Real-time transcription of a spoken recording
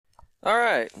All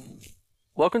right.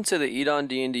 Welcome to the Edon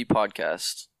D&D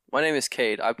podcast. My name is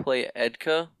Cade. I play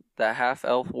Edka, the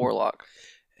half-elf warlock.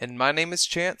 And my name is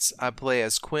Chance. I play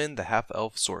as Quinn, the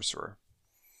half-elf sorcerer.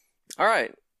 All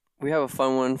right. We have a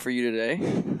fun one for you today.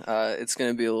 It's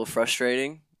going to be a little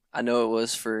frustrating. I know it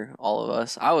was for all of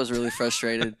us. I was really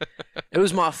frustrated. It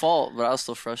was my fault, but I was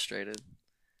still frustrated.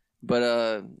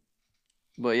 But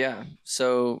yeah.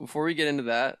 So before we get into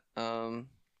that,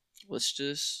 let's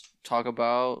just talk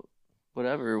about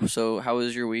whatever. So how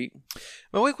was your week?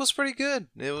 My week was pretty good.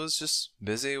 It was just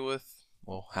busy with,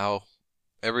 well, how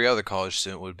every other college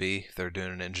student would be if they're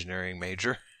doing an engineering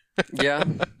major. Yeah,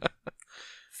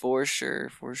 for sure,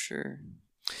 for sure.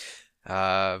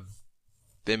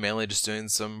 Been mainly just doing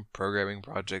some programming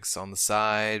projects on the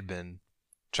side. Been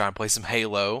trying to play some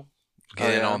Halo.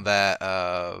 Get in yeah. on that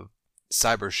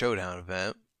Cyber Showdown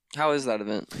event. How is that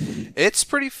event? It's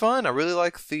pretty fun. I really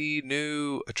like the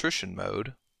new attrition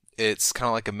mode. It's kind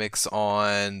of like a mix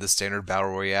on the standard battle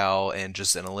royale and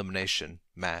just an elimination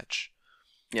match.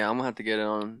 Yeah, I'm gonna have to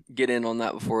get in on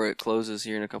that before it closes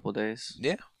here in a couple of days.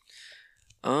 Yeah.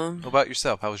 Um, How about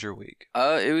yourself? How was your week?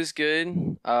 it was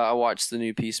good. I watched the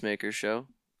new Peacemaker show,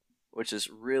 which is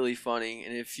really funny,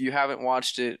 and if you haven't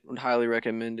watched it, would highly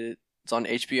recommend it. It's on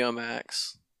HBO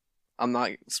Max. I'm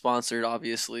not sponsored,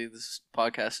 obviously. This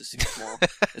podcast is too small.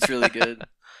 It's really good.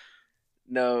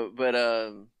 No,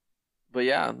 but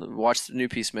yeah, watch the new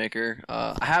Peacemaker.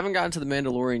 I haven't gotten to the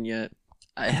Mandalorian yet.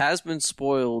 It has been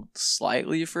spoiled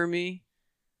slightly for me,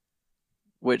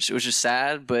 which is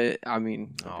sad, but I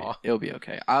mean, it'll be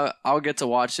okay. I'll get to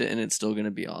watch it, and it's still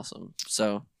gonna be awesome.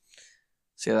 So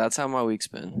yeah, that's how my week's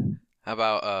been. How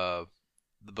about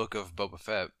the Book of Boba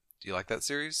Fett? Do you like that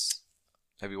series?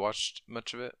 Have you watched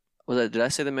much of it? Did I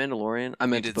say the Mandalorian? I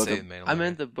meant You the did book say of the I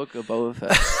meant Mandalorian. the book of Boba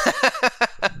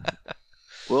Fett.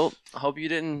 Well, I hope you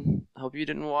didn't. Hope you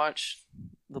didn't watch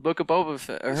the book of Boba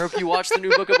Fett. I hope you watched the new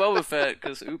book of Boba Fett.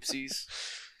 Cause oopsies.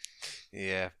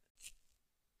 Yeah.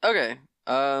 Okay.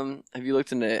 Have you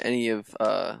looked into any of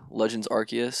Legends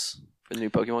Arceus for the new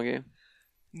Pokemon game?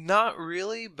 Not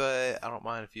really, but I don't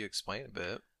mind if you explain a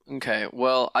bit. Okay.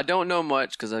 Well, I don't know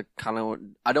much because I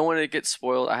don't want to get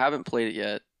spoiled. I haven't played it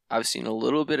yet. I've seen a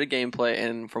little bit of gameplay,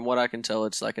 and from what I can tell,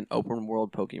 it's like an open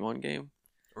world Pokemon game.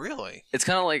 Really? It's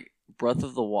kind of like Breath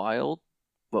of the Wild,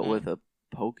 but Hmm. with a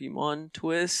Pokemon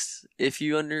twist. If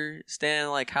you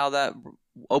understand like how that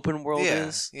open world Yeah.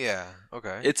 is, Yeah.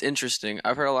 Okay. it's interesting.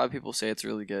 I've heard a lot of people say it's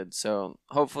really good. So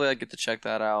hopefully I get to check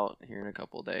that out here in a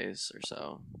couple of days or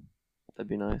so. That'd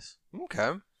be nice.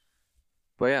 Okay.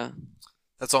 But yeah,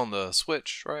 That's on the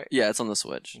Switch, right? yeah, it's on the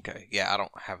Switch. Okay. Yeah, I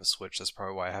don't have a Switch. That's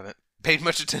probably why I haven't paid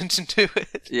much attention to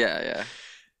it. Yeah, yeah.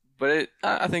 But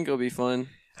I think it'll be fun.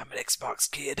 I'm an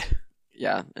Xbox kid.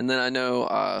 Yeah, and then I know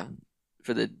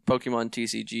for the Pokemon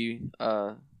TCG,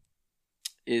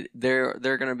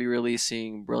 they're gonna be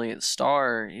releasing Brilliant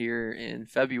Star here in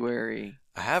February.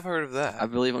 I have heard of I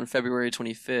that. believe on February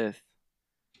 25th.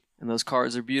 And those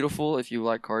cards are beautiful if you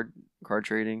like card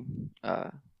trading.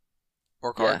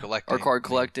 Or card Yeah, collecting. or card I mean,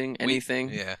 collecting, anything.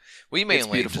 yeah. We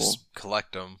mainly beautiful. just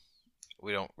collect them.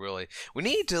 We don't really. We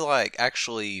need to like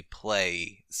actually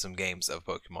play some games of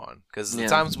Pokemon because the Yeah.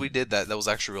 times we did that, that was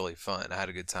actually really fun. I had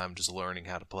a good time just learning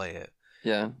how to play it.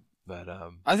 Yeah, But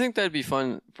I think that'd be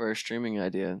fun for a streaming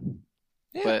idea.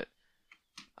 yeah. But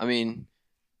I mean,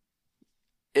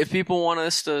 if people want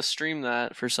us to stream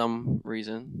that for some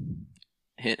reason,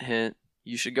 hint hint,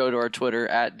 you should go to our Twitter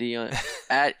at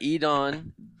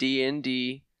Edon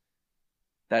DND.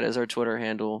 That is our Twitter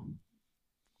handle.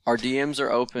 Our DMs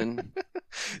are open.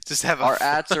 Just have Our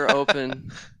ads are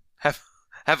open.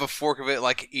 have a fork of it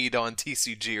like Edon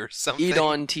TCG or something.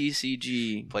 Edon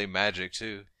TCG. Play Magic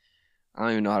too. I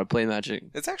don't even know how to play Magic.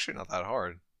 It's actually not that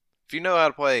hard. If you know how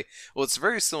to play, well, it's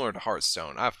very similar to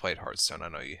Hearthstone. I've played Hearthstone. I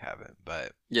know you haven't,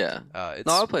 but Yeah. it's.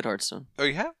 No, I played Hearthstone. Oh,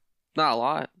 you have? Not a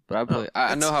lot, but I play.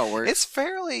 I know how it works. It's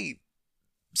fairly,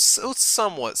 so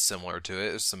somewhat similar to it.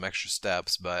 There's some extra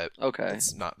steps, but Okay,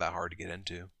 it's not that hard to get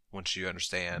into once you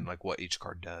understand like what each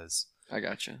card does. I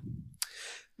gotcha.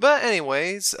 But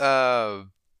anyways,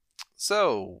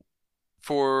 so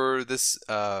for this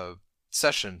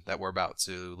session that we're about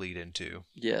to lead into,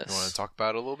 you want to Yes. talk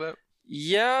about it a little bit?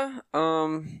 Yeah.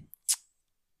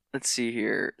 Let's see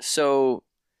here. So,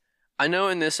 I know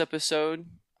in this episode,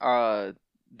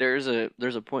 there's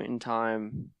a point in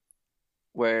time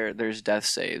where there's death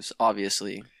saves.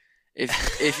 Obviously,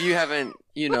 if you haven't,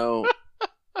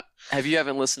 if you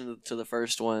haven't listened to the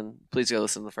first one, please go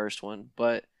listen to the first one.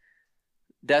 But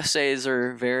death saves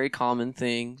are a very common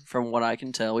thing from what I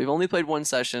can tell. We've only played one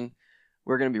session.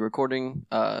 We're going to be recording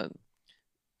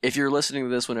if you're listening to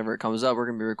this whenever it comes up, we're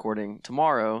going to be recording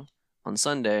tomorrow on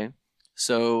Sunday.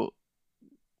 So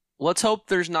let's hope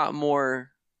there's not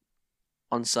more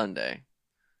on Sunday.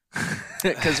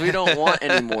 Because we don't want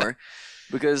any more.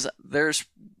 Because there's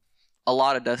a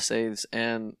lot of death saves.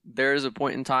 And there's a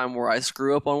point in time where I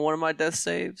screw up on one of my death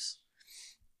saves.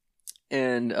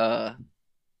 And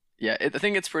yeah, I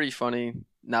think it's pretty funny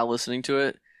now listening to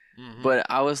it. Mm-hmm. But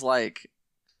I was like,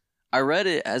 I read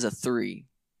it as a 3.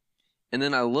 And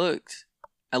then I looked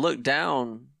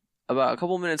down about a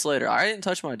couple minutes later. I didn't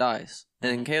touch my dice.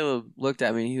 And then Caleb looked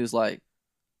at me and he was like,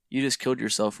 you just killed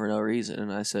yourself for no reason.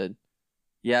 And I said,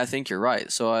 yeah, I think you're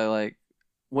right. So I like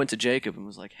went to Jacob and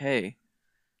was like, hey,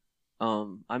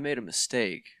 I made a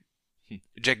mistake.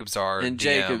 Jacob's our DM.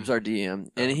 Jacob's our DM.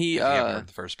 And he the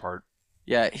first part.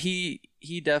 Yeah, he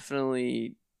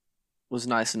definitely was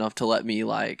nice enough to let me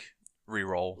like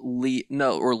reroll.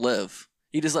 Or live.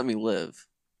 He just let me live.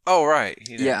 Oh right.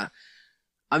 Yeah.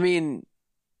 I mean,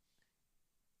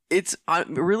 I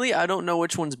don't know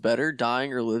which one's better,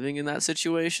 dying or living in that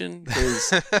situation,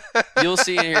 because you'll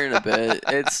see it here in a bit.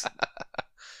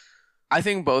 I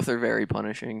think both are very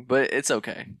punishing, but it's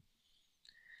okay.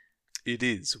 It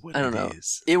is what I don't know.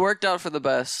 It worked out for the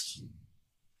best,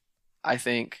 I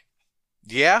think.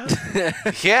 Yeah?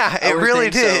 Yeah, it really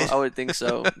did. So. I would think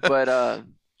so. But,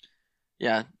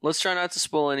 yeah, let's try not to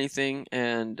spoil anything.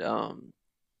 And,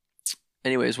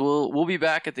 anyways, we'll be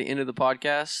back at the end of the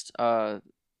podcast for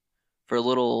a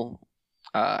little,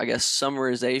 I guess,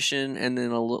 summarization and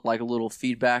then a little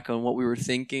feedback on what we were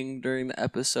thinking during the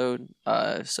episode.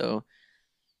 So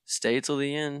stay till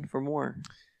the end for more.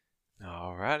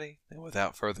 Alrighty. And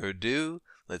without further ado,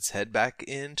 let's head back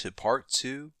into part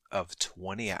 2 of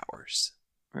 20 hours.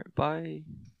 All right, bye.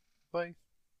 Bye.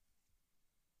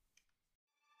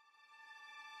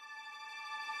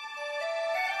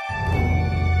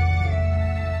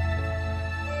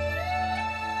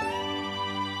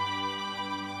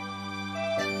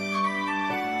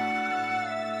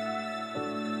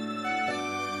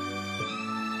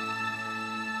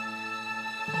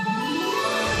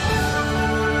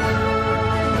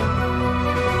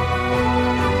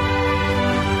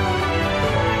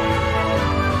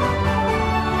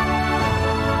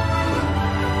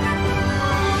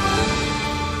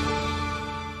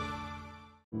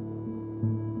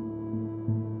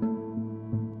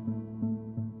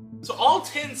 So all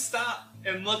 10 stop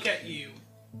and look at you,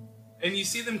 and you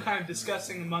see them kind of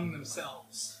discussing among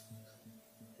themselves.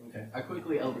 Okay, I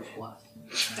quickly Eldritch Blast.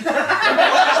 Let's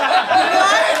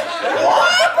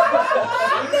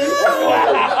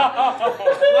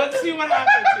see what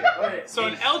happens here. Okay. So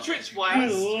an Eldritch Blast. Can I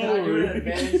do an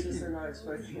advantage since they're not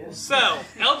expecting it? So,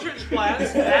 Eldritch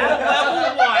Blast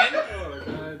at level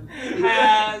 1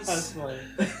 has... That's funny.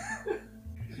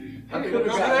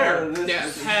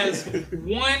 Has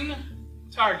 1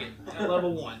 target at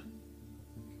level 1.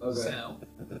 Okay. So,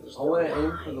 I want to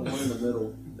aim for the one in the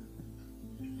middle.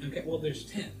 Okay, well there's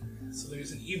 10. So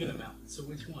there's an even amount. So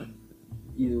which one?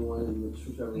 Either one,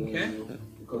 whichever one. Okay.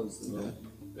 Close to the middle.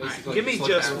 Alright, give me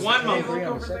just one moment.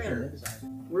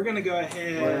 We're gonna go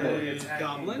ahead,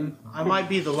 Goblin. I might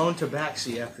be the lone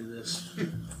tabaxi after this.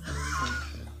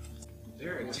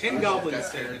 There are 10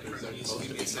 goblins there in front of you, so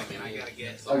give me a second, I gotta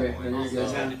get. Okay, then you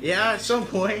go. Yeah, at some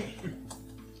point.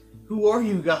 Who are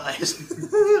you guys?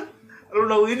 I don't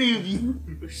know any of you.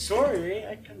 Sorry,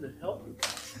 I come to help you.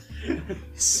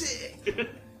 Sick.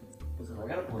 Listen, I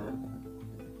got a plan.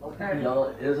 Okay. No,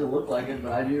 it doesn't look like it,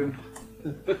 but I do.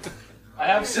 I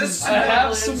have some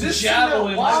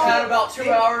javelins. I've had about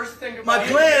 2 hours to think about My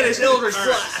plan is Eldritch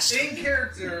Alright. Blast. In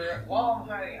character, while I'm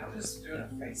hiding, I'm just doing a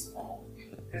face palm.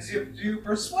 Because you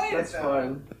persuaded That's them.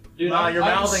 fine. Dude, Nah, I'm you're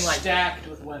mouthing like- stacked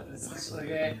with weapons.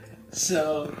 Okay,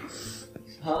 so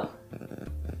Huh?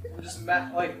 I'm just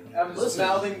I'm just Listen,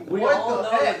 mouthing. we what all the know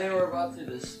heck? that they were about to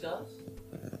discuss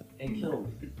and kill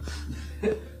me.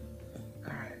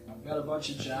 alright, I've got a bunch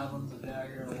of javelins, a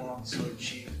dagger, and a long sword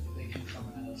chief. They can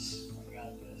come at us. I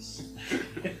got this.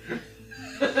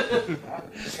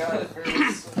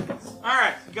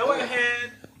 Alright, go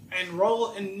ahead and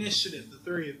roll initiative, the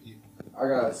 3 of you. I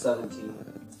got a 17.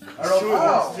 I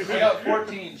got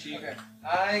 14, Chief. Okay.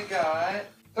 I got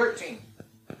 13.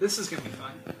 This is gonna be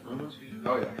fun.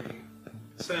 Oh yeah.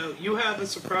 So you have a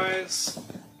surprise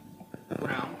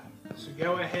round. So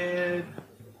go ahead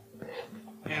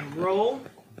and roll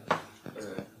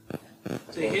Okay.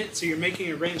 to hit. So you're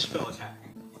making a ranged spell attack.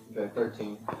 Okay,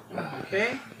 13.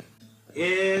 Okay.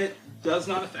 It does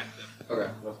not affect them.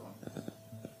 Okay, that's fine.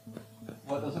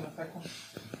 What doesn't affect them?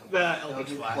 The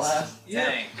Eldritch Blast.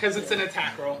 Dang. Because it's an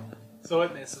attack roll, so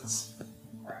it misses.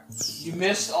 Alright. You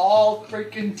missed all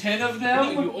freaking 10 of No,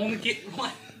 them? you only get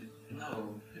one.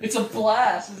 No. It's a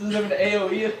blast. Does it have an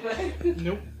AoE effect?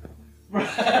 Nope.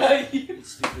 Right?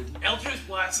 Stupid. Eldritch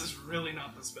Blast is really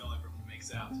not the spell everyone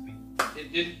makes out to be.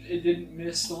 It didn't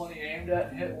miss the one he aimed at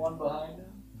and hit one behind him?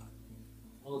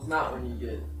 Well, it's not when you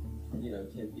get,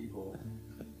 10 people.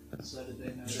 So did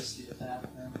they notice the attack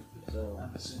then? So.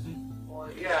 I'm assuming. Well,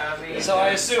 yeah, I mean. So I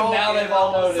assume now they've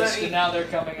all noticed City. and now they're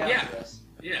coming after Yeah. us.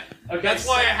 Yeah. Okay, That's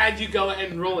why I had you go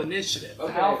ahead and roll initiative.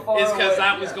 Okay. How far It's because away-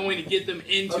 that was yeah. going to get them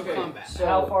into Okay, combat. so-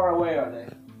 How far away are they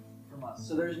from us?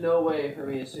 So there's no way for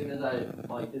me, as soon as I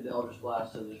did the Eldritch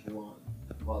Blast, to just run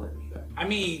while they're distracted. I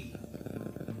mean,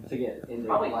 To get in there.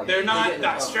 Probably- they're to not get in the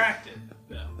cover. distracted,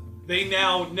 though. They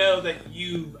now know that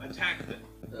you attacked them.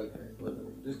 Okay, whatever.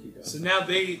 Just keep going. So now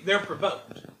they're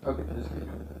provoked. Okay, just keep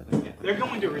going. Yeah, they're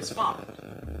going to respond.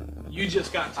 You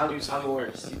just got to do I'm something. aware.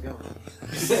 Just keep going.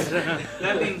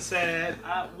 That being said,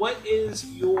 what is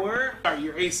your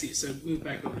AC? So move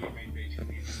back over to your main page.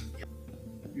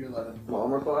 You're 11.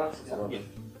 Armor class? Yeah.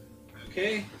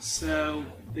 Okay, so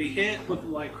they hit with the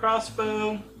light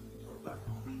crossbow.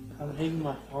 I'm hitting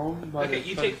my phone. By Okay, the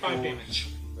you take 5 front door. damage.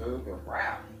 Okay.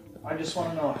 Crap. I just want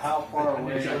to know how far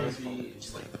away Okay. are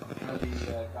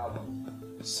the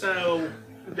goblins. So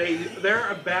they're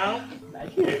about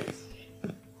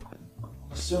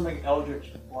I'm assuming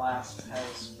Eldritch Blast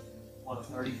has, what, a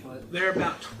 30 foot? they're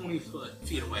about 20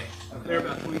 feet away. They're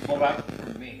about 20 feet Pull away. back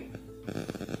from me.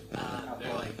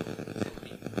 They're like 10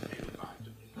 feet, maybe 5,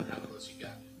 depending on how close you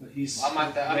got. But he's, I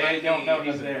might they don't know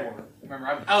he's he's there. Remember,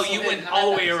 I'm Oh, still you hitting went them all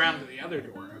the at way that- around to the other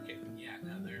door. Okay, yeah,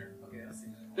 no, Okay, I see.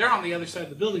 they're on the other side of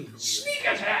the building from you. Sneak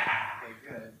attack!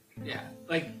 Okay, good. Yeah,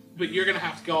 but you're gonna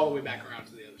have to go all the way back around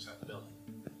to the other side of the building,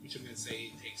 which I'm gonna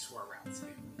say takes 4 rounds.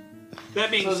 That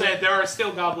being So said, there are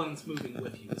still goblins moving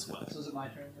with you as well. So is it my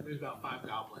turn? There's about 5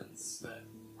 goblins that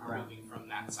are Right. moving from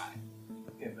that side.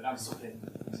 Okay, but I'm still hitting.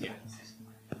 Yeah.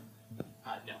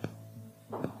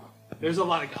 No. There's a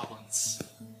lot of goblins.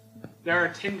 There are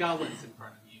 10 goblins in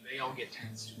front of you. They all get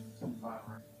 10s too.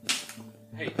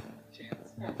 Hey,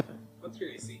 Chance. What's your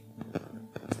AC?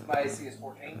 My AC is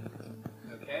 14.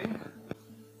 Okay.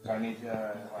 So I need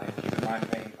to, keep in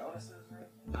mind paying bonuses,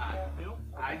 right? Nope.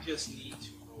 I just need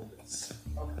to roll this.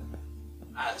 Okay.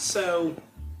 So,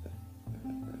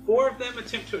 4 of them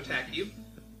attempt to attack you.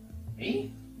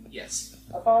 Me? Yes.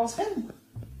 I thought it was him.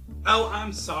 Oh,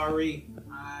 I'm sorry.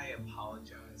 I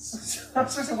apologize. I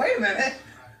was just wait a minute.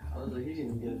 I was like, he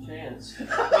didn't get a chance.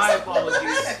 My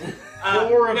apologies.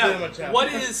 4 of no, them attack.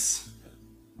 What is...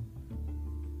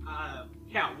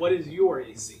 Count, what is your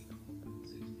AC?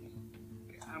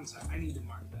 Okay, I'm sorry, I need to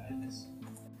mark that.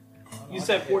 You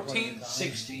said 14?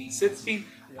 16. 16?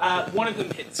 One of them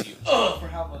hits you. For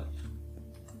how much?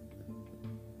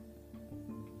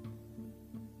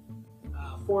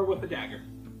 4 with a dagger.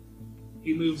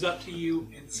 He moves up to you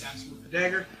and stabs you with the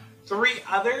dagger. 2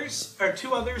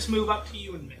 others move up to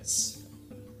you and miss.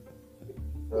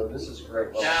 Bro, this is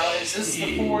great. Now, is this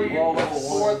the 4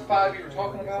 or 5 you were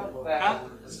talking about? Huh?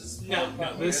 This is No,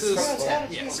 this is... from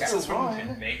 10. Yes, Okay. this is from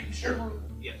 10. Making sure.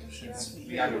 Yeah.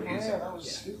 Yeah, I could use it.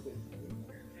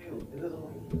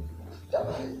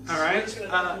 Alright,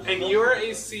 and your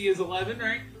AC is 11,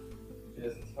 right?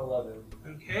 Yes, 11.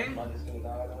 Okay. Money's gonna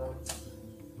die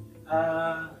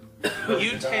now.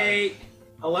 You take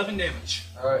 11 damage.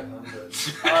 Alright, I'm good.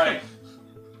 Alright.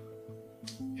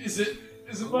 Is it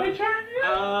my turn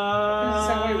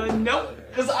yet? Nope.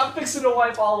 Because I'm fixing to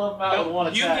wipe all of them out with one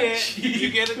Nope. attack. You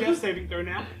get a death saving throw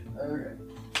now. Okay.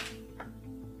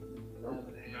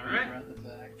 Alright.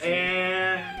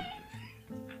 And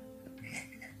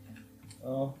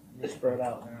Oh, you're spread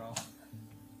out now.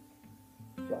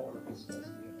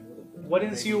 what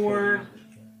is your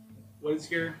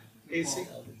AC?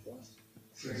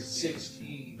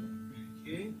 16.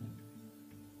 Okay.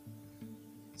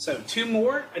 So 2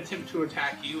 more attempt to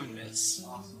attack you and miss.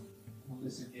 Awesome.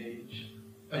 Disengage.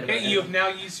 Okay, you have now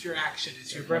used your action.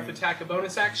 Is your breath attack a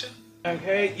bonus action?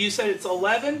 Okay, you said it's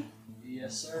 11.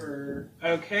 Yes, sir.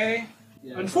 Okay.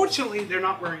 Yes. Unfortunately, they're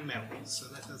not wearing medals, so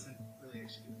that doesn't really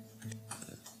actually do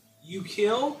anything. You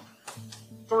kill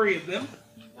 3 of them.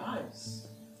 Nice.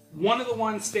 One of the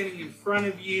ones standing in front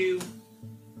of you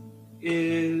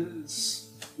is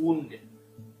wounded.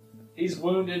 He's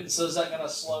wounded, so is that gonna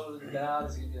slow him down?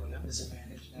 Is he gonna be at a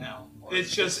disadvantage now?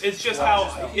 It's just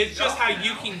how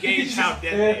you can gauge how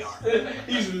dead they are.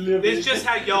 He's living. It's just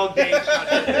how y'all gauge how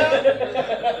dead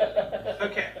they are.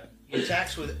 Okay. He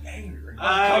attacks with anger.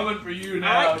 I'm coming for you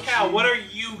now. Alright, Cal, Chief. what are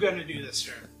you gonna do this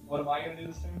turn? What am I gonna do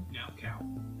this turn? No, Cal.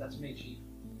 That's me, Chief.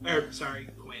 Or sorry,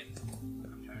 Quinn.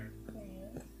 I'm tired.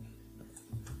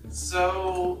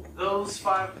 So those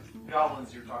 5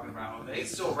 goblins you're talking about, are they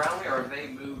still around me, or have they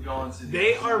moved on to?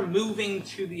 They are moving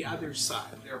to the other side.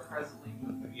 They're presently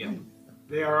moving. Yeah.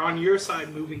 They are on your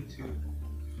side, moving to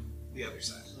the other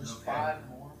side. There's 5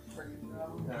 more freaking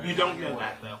goblins. You don't know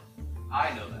that though.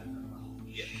 I know that.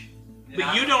 Yeah. And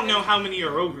But you don't know how many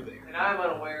are over there. And I'm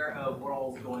unaware of what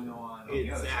all's going on. The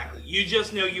other Exactly. side. You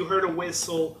just know you heard a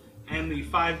whistle, and the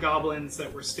 5 goblins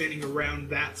that were standing around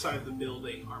that side of the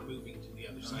building are moving to the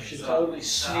other You side. should So- totally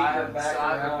so sneak I- her back so I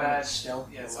have a around bad- and stealth.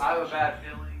 Yes, I have a bad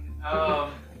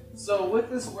feeling. So with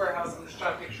this warehouse, I'm just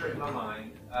trying to picture it in my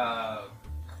mind.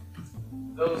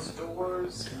 Those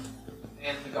doors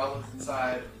and the goblins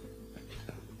inside.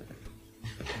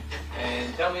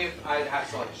 And tell me if I have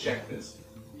to like check this.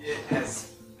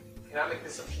 Can I make the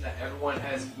assumption that everyone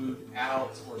has moved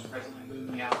out or is presently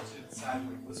moving out to the side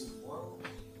where the whistles blow?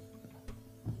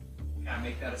 Can I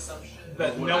make that assumption?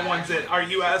 That Or would no I one's in. actually- Are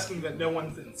you asking that no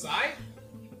one's inside?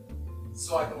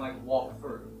 So I can like walk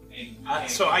through. And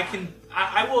So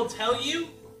I will tell you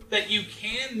that you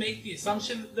can make the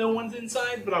assumption that no one's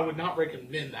inside, but I would not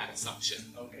recommend that assumption.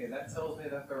 Okay, that tells me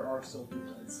that there are still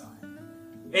people inside.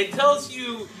 It tells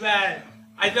you that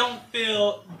I don't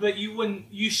feel that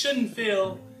you shouldn't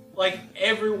feel like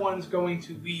everyone's going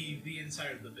to leave the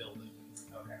inside of the building.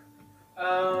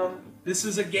 Okay. This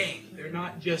is a game. They're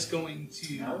not just going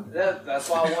to. That's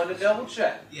why I wanted to double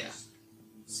check. Yes.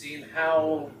 Seeing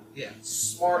how Yeah.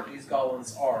 smart these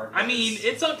goblins are. I mean,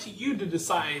 it's up to you to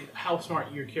decide how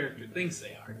smart your character thinks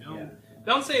they are.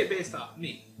 Don't say it based off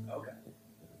me, Okay.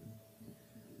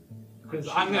 because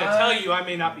I'm going to tell you I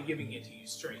may not be giving it to you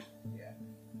straight.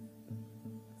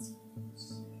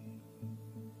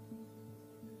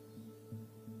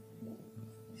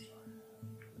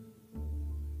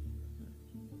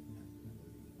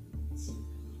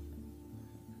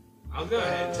 I'll go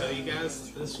ahead and tell you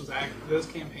guys this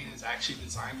campaign is actually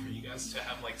designed for you guys to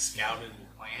have like scouted and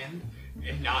planned,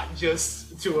 and not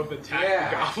just to have attacked Yeah.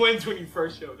 the goblins when you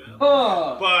first showed up.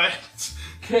 Huh. But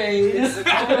Is the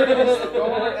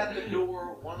guard at the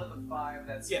door one of the 5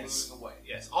 that's Yes. moving away?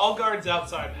 yes, all guards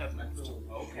outside have moved.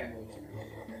 Okay.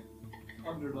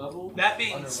 Under level. That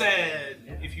being said,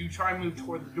 if you try and move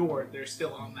toward the door, they're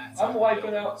still on that side. I'm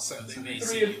wiping out So they may 3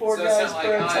 see and you. 4 So it's guys not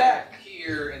per like attack. I'm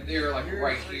here and they're like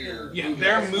right here. Yeah,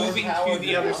 they're moving to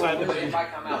the other side of the If building. I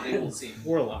come out, they will see me.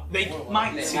 Warlock. They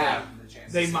might They see you. have the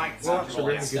chance. They to might see see me. Well, so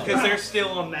they're good. because they're still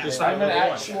on that Just side. I'm an Side of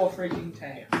the actual freaking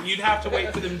tank. You'd have to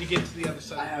wait for them to get to the other I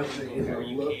side have of the building before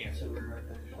you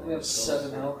can. We have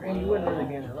 7 health. Well, you wouldn't really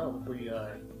get it up if we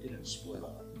didn't split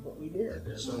up. But we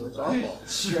did, so it's our fault.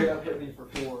 Straight up hit me for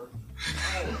 4.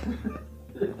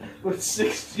 With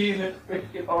 16 and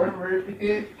freaking armor.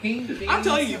 I'm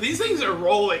telling you, these things are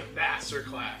rolling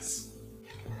masterclass.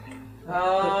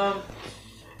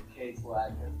 Kate's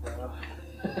lagging, bro.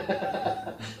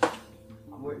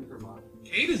 I'm waiting for mine.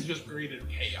 Kate has just created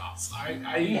chaos.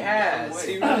 He has.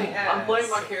 He really has. I'm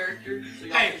playing my character. So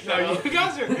y'all Hey, can no, shut up. you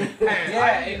guys are. Hey,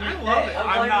 Yeah, I love it. I'm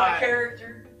I'm playing my not.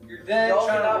 character. You're dead Y'all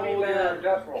trying cannot to be roll your mad.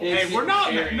 death roll. Hey, we're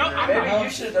not. No, I'm Maybe not. you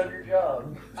should have done your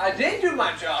job. I did do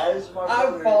my job. As my I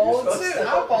brother, followed you're suit. supposed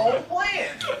I to- followed plan.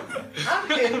 I'm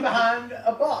hidden behind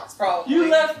a box, probably. You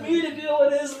left me to deal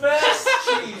with his mess.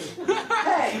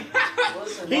 Hey,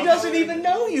 Listen, He my doesn't brother- even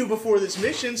know you before this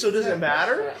mission, so does it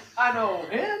matter? I know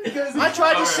him because I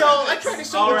tried to Alright. sell. I tried to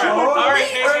sell All the right, two all more right.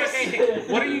 first.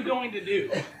 Hey. What are you going to do?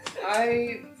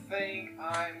 I think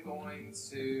I'm going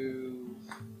to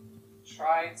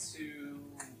try to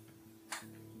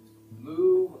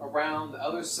move around the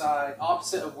other side,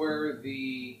 opposite of where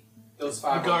those The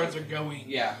 5 guards are going.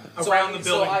 Yeah, Around the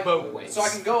building both ways. So I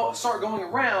can start going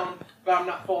around, but I'm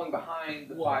not falling behind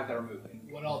the 5 that are moving.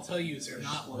 What I'll tell you is they're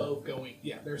not both going.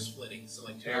 Yeah, they're splitting. So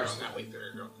like two are going that way, three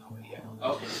are going that way. Yeah.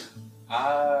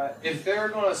 Okay. If they're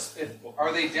gonna,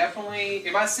 are they definitely?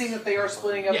 Am I seeing that they are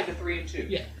splitting up Yeah. into 3 and 2?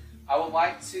 Yeah. I would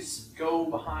like to go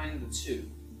behind the 2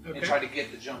 and Okay. try to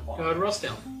get the jump on. Go ahead, roll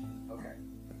stealth. Okay.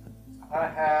 I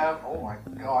have. Oh my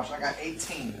gosh! I got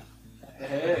 18.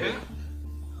 Okay.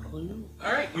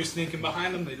 All right, you're sneaking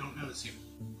behind them. They don't notice you.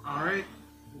 All right.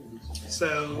 I'm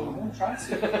So, gonna try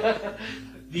to.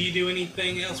 do you do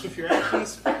anything else with your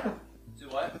actions? Do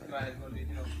what? Am I going to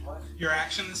do what? Your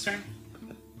action this turn?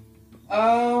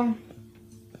 I'll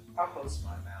close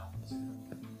my mouth.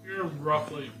 You're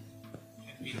roughly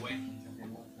 10 feet away.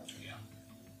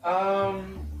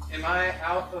 Am I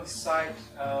out of sight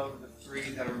of the 3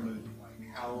 that are moving?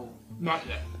 Like how? Not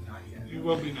yet. Not yet. You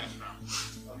will be next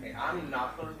round. Okay, I'm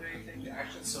not going to do anything to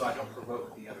action, so I don't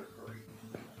provoke the other 3.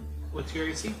 What's your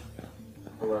AC?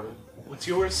 11. What's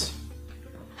yours?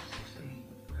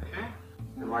 Okay.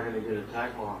 Am I gonna get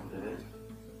attacked while I'm dead?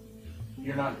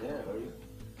 You're not dead, are you?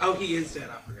 Oh, he is dead.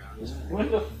 I forgot.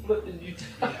 When the flip did you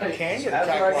die? Can get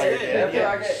After attacked I while get, you're dead, after yeah.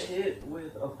 I get hit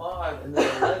with a 5 and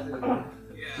then 11.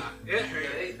 Yeah, it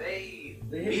hurt. They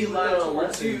They hit hit you you like with a an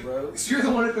 11, 11, bro. Because you're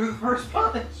the one that threw the first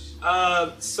punch.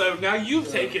 So now you've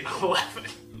taken 11.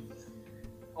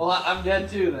 Well, I'm dead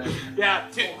too then. Yeah,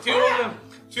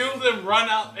 two of them run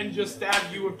out and just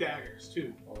stab you with daggers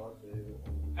too.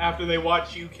 After they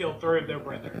watch you kill 3 of their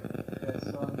brethren. Okay,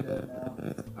 so I'm dead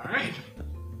now. All right.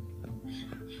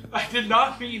 I did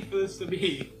not mean for this to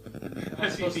be a I'm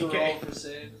supposed to roll CPK. for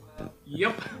saves now?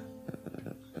 Yep.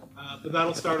 But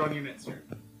that'll start on your next turn.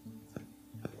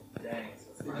 Dang.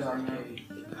 Good job, man.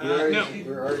 No.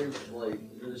 We're already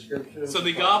like the description. So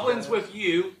the goblins with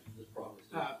you is probably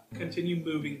continue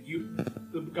moving.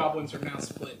 The goblins are now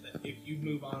split. If you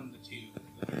move on the 2,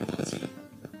 the 3 will see you.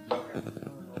 Okay.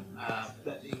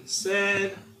 That being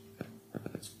said,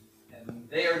 And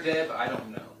they are dead, but I don't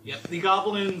know. yep, the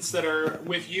goblins that are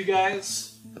with you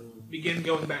guys begin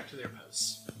going back to their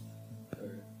posts.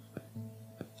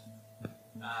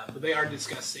 But they are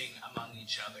discussing among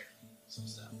each other some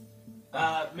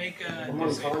stuff. Make a I'm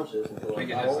dex save. unconscious until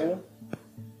Make I a dex save. roll.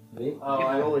 Me? Oh, You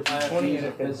I roll a I have to d20, use and a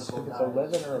if it's physical die.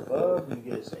 11 or above, you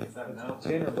get a save. If it's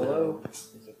 10 or below, it's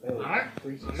a failure. Alright.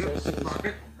 3 successes, Mark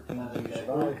it. And that's you okay.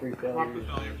 survive, 3 Mark the failures.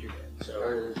 failure.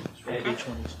 Or Okay.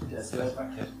 Yes, That's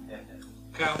my kid. Yeah.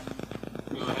 Cal,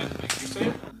 go ahead and make your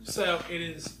save. So it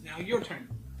is now your turn.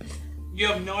 You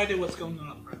have no idea what's going on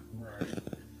up front.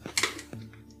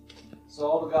 So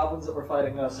all the goblins that were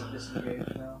fighting us have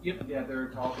disengaged now. Yeah, they're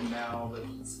talking now.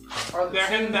 They're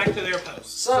heading back to their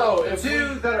posts. So the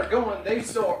 2 that are going, they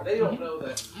don't know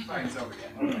that fighting's over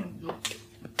yet.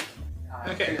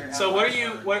 Okay, so what are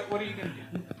you gonna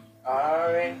do?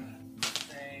 I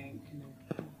think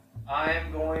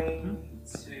I'm going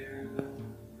to.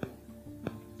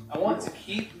 I want to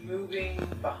keep moving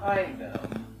behind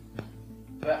them,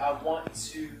 but I want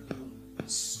to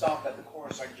stop at the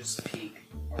corner so I can just peek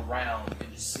around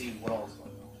and just see what else is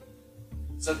going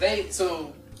on.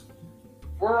 So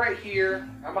we're right here.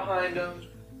 I'm behind them.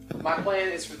 My plan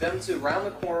is for them to round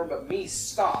the corner, but me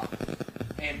stop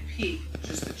and peek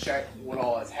just to check what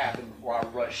all has happened before I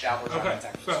rush out or try to Okay,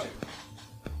 attack so- those 2.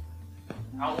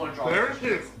 I don't want to draw. There's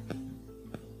two.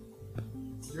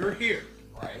 You're here.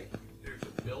 Right. There's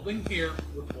a building here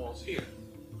with walls here.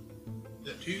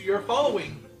 The 2 you're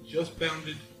following just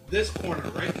bounded this corner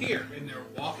right here, and they're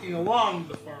walking along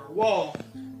the far wall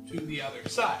to the other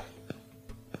side.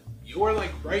 You're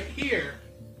like right here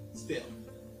still.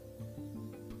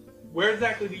 Where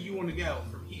exactly do you want to go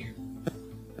from here?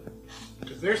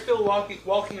 Because they're still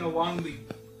walking along the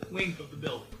length of the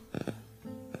building.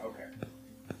 Okay.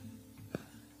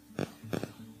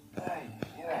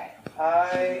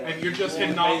 And you're just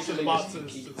hitting off to the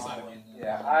boxes to the side of it.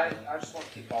 Yeah, I just want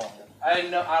to keep following them. I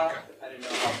didn't know how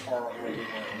far away they were.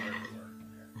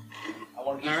 I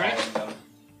want to keep Alright. following them.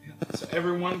 So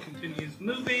everyone continues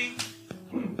moving.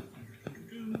 You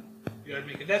gotta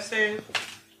make a death save.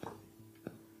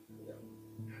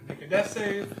 Make a death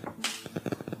save.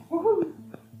 Woohoo!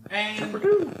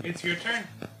 And it's your turn.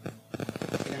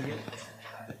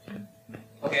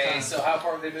 Okay, so how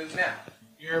far have they moved now?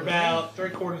 You're about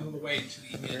 3/4 of the way to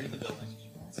the end of the building.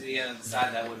 To the end of the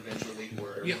side that would eventually lead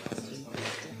where Yep. everyone else is.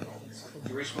 Okay.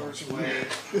 3/4 away.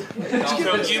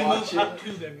 So if you move watch up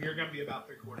to them, you're gonna be about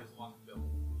 3/4 along the building.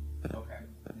 Okay.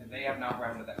 And they have not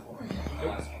rounded that corner. The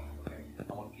last one. Okay.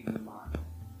 I want to keep them behind.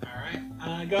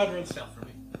 Alright. Go ahead and roll stealth for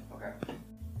me. Okay.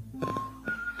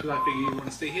 Because I figure you want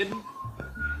to stay hidden.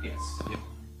 Yes. Yep.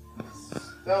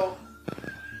 So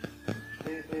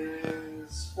it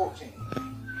is 14.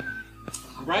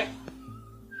 Alright.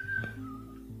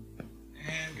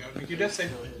 And go make your death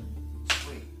save.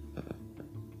 Sweet.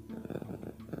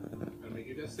 Go make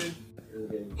your death save. Really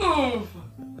good. Oof!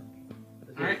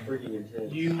 It's Alright. freaking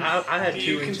intense. I had Do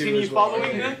 2 you and 2 continue as well.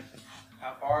 following them?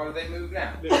 How far have they moved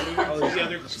now? They're moving to the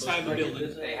other side of the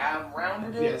building. They have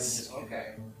rounded it? Yes.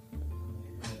 Okay.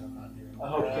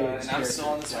 Okay, And I'm still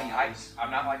on this one. I'm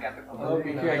not like at the corner.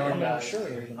 Okay, great. I'm not Guys. sure.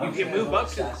 You can move up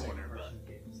to the corner, but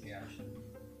Yeah.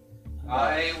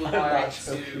 I would like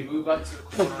to move up to the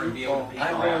corner and be able to peek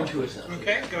I'm around. going to assess.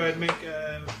 okay. Go ahead and make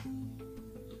a.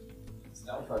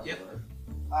 Stealth. Yep.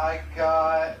 I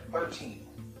got 13.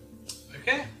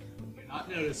 Okay. You're not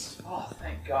noticed. Oh,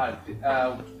 thank God.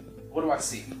 What do I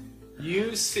see?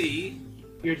 You see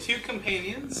your 2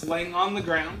 companions laying on the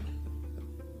ground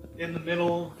in the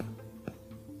middle,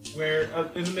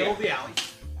 in the middle of the alley,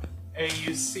 and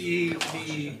you see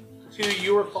the 2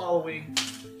 you were following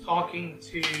talking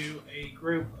to a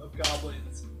group of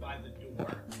goblins by the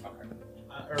door, Okay.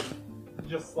 or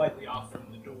just slightly off from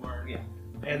the door. Yeah.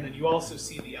 And then you also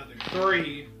see the other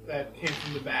 3 that came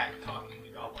from the back talking to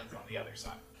goblins on the other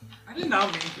side. I did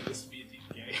not mean for this to be a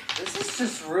DK. This is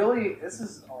just really. This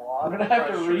is a lot. I'm of gonna have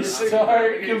to pressure.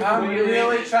 restart I'm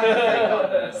really trying to think on I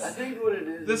this. think what it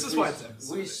is. This is why it's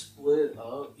episode. we split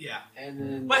up, Yeah. and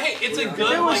then. But hey, it's a we're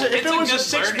good, If it was, like, if it's it a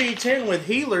was a good learning. 6v10 with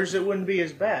healers, it wouldn't be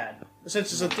as bad.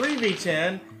 Since it's a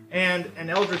 3v10 and an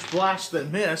Eldritch Blast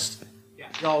that missed, Yeah.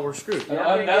 y'all were screwed. An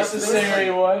unnecessary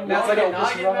one. That's like a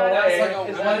not run That's away. like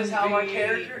a That is how my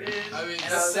character is. I mean,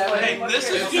 And a 7. Hey, this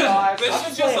is and a just 5. this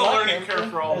is just a learning curve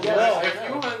for all of Yeah. us. If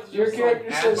you want to Your just, character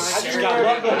like, add says my I just character- got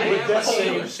lucky I with am death a-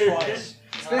 saves twice.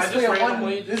 It's basically a one.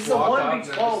 This is a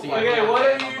 1v12. Okay, what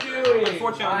are you doing?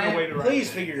 Unfortunately, I'm no way to write Please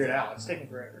it. figure it out. It's taking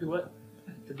forever. Do what?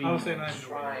 To be I was saying I have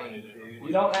no way to Trying, write it. dude.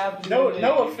 You don't have to. No- do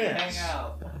no anything. offense. Hang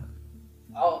out.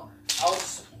 I'll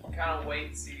just kind of wait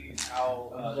and see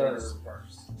how things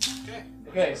first.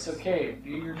 Okay, so Cave, do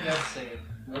your death save.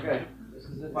 Okay. This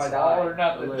is It's if I all die. or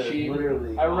nothing, cheap.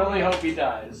 Literally. I really hope he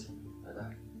dies. I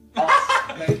die.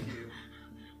 Awesome. Thank you.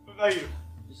 What about you?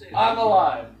 I'm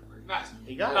alive. Nice.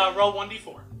 He got it. Roll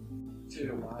 1d4.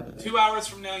 2. 2 hours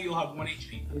from now, you'll have 1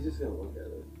 HP. He's just gonna look at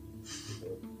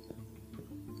it.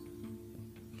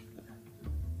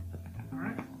 All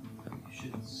right.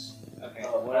 Okay.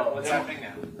 Oh, what's happening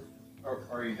now?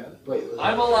 Are you done? Wait.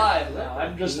 I'm alive now.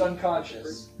 I'm just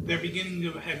unconscious. They're beginning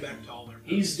to head back to all their.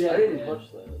 He's I dead. didn't man.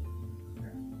 touch that.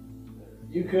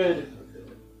 You could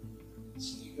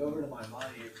sneak over to my body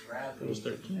and grab It was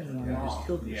me. 13, and you just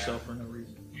killed yourself for no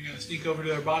reason. You're gonna sneak over to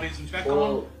their bodies and check on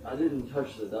Well, I didn't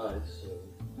touch the dice,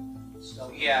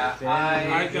 so. Yeah,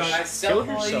 Alright, guys. I Kill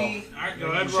stealthily them. All right, go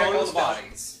ahead. check Roll on your the stuff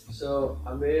bodies. So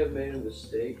I may have made a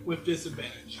mistake. with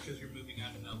disadvantage because you're moving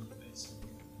out of open space.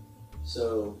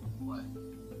 So What?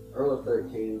 I rolled a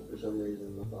 13 for some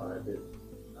reason. I thought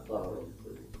I rolled a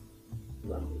 3.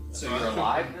 So you're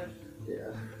alive then?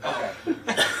 Yeah. Okay.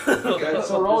 Okay,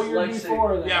 so roll your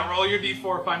d4 then. Yeah, roll your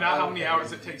d4. Find out how many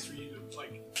hours it takes for you to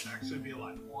like actually be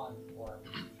alive. 1. All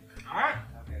right.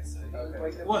 Okay, so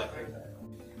What?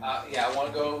 yeah, I want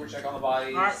to go over check on the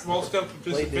bodies. All right. Roll stuff with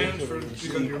Play disadvantage into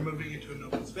because it. you're moving into an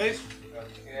open space.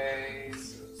 Okay.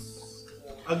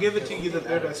 I'll give it to you that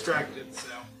they're distracted. So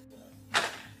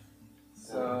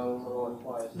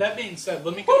So. that being said,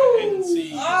 let me go ahead and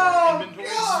see Oh, your inventory.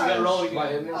 God. You gotta roll My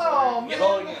again. inventory. Oh Yeah.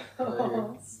 Roll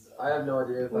again. I have no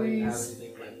idea if I have Please.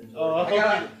 anything in my inventory. Oh, I I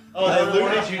got- hope you. Oh, they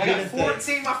looted you, I got didn't they?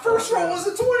 14. My first roll was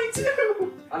a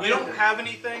 22. You don't have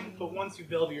anything, but once you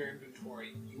build your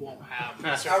inventory, you won't have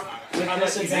a certain amount. With How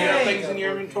much do you have disadvantage. things in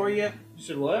your inventory yet? You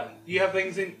said what? Do you have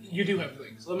things in? You do have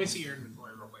things. Let me see your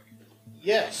inventory real quick.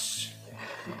 Yes.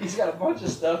 He's got a bunch of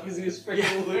stuff because he was freaking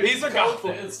Yeah, looting. these are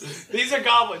goblins. These are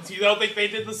goblins. You don't think they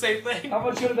did the same thing? How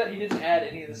much would that he didn't add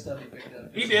any of the stuff he picked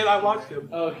up? He did. I watched him.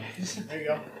 Okay. There you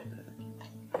go.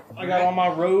 I got all my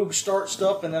rogue start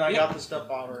stuff, and then I got the stuff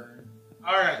out of her.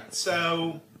 All right.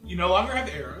 So you no longer have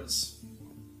arrows.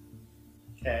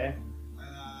 Okay. Uh,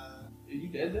 Are you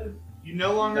dead then? you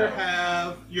no longer No.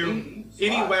 have your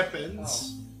any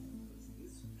weapons.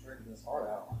 He's drinking his heart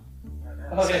out.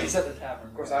 Oh yeah, he's at the tavern.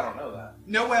 Of course, I don't know that.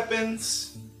 No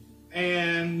weapons,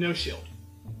 and no shield.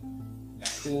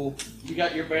 Cool. You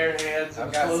got your bare hands and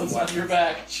I've got clothes some on your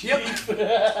back. Yep.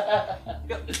 I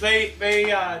Yep.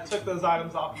 They took those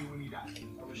items off you when you died.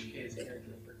 wish Kate's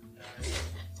character freaking died.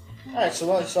 All right.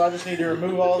 So I just need to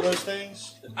remove all of those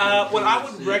things. What I would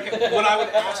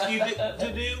ask you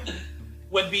to do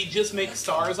would be just make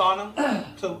stars on them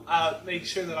to make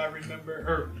sure that I remember,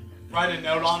 or write a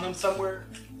note on them somewhere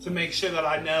to make sure that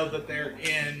I know that they're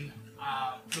in,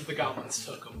 that the goblins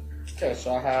took them. Okay.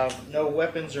 So I have no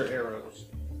weapons or arrows.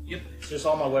 Yep. Just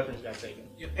all my weapons got taken.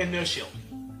 Yep. And no shield.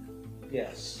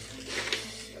 Yes.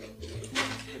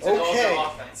 It's an Okay. also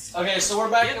offense. Okay, so we're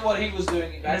back to what he was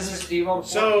doing. That's This is Steve.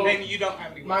 So And you don't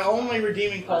have any. my only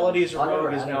redeeming quality as a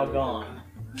rogue is now gone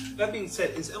That being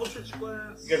said, is Eldritch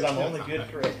Blast? because I'm No, only it's good not.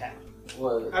 for attack.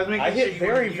 What? I was making I hit sure you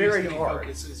very, weren't very using any hard.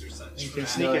 focuses or such. You for can that.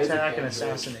 sneak No, it's a attack and cantrip.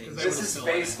 assassinate. They This would is fill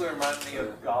basically reminding me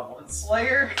of Goblin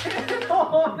Slayer. In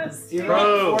all honesty. You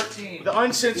Bro. rolled 14. The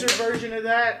uncensored version of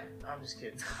that. I'm just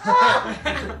kidding.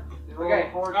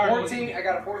 Okay, Alright. 14. I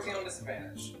got a 14 on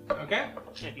disadvantage. Okay.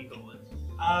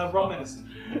 Roll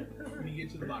medicine when you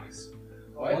get to the bodies.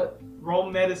 What? Roll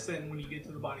medicine when you get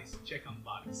to the bodies. Check on the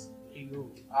bodies.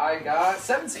 I got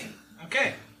 17.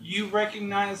 Okay. You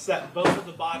recognize that both of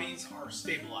the bodies are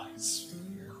stabilized,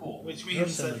 Cool. which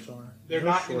means that they're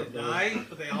not going to die,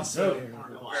 but they also No.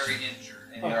 aren't alive. Very injured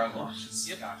and they're unconscious.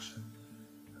 Yep. Gotcha.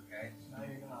 Okay. Now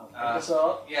you're gonna pick Uh, us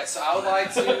up. Yeah, so I would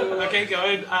like to. Okay, go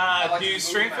ahead. I'd like to Do move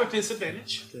strength them with out.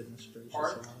 disadvantage.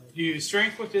 Pardon? Do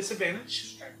strength with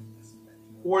disadvantage,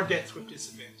 or dex with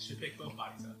disadvantage to pick both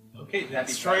bodies up. Okay,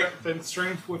 That'd then be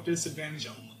strength with disadvantage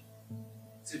only.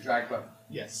 To drag both.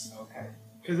 Yes, Okay.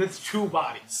 because it's 2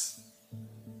 bodies.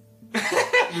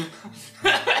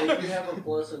 If you have a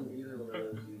plus on either one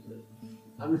of those, use it.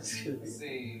 I'm just gonna Let's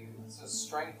see. So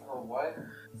strength or what?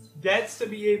 That's to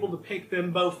be able to pick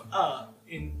them both up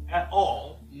at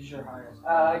all. Use your highest.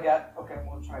 I got. Okay, I'm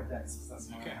gonna try Dex because that's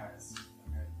my Okay. highest.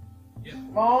 Okay. Yep.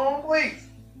 Come on, please.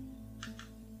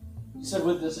 You said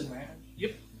with disadvantage?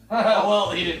 Yep.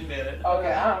 Well, he didn't admit it.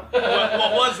 Okay.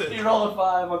 What was He it? rolled a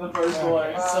 5 on the first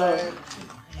one, so.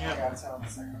 I got 10 on the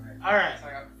second. Okay. All right. So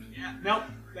I got. Yeah. Nope.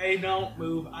 They don't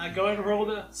move. Go ahead and roll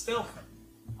the stealth.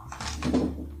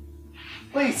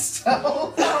 Please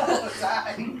don't. Don't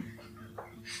die.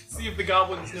 See if the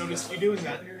goblins notice you doing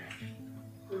that.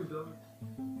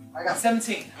 I got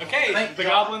 17. Okay. Thank The God.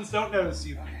 goblins don't notice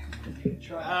you.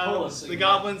 Try to pull us The again.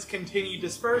 goblins continue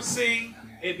dispersing.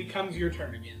 It becomes your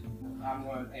turn again. I'm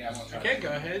gonna try. Okay, go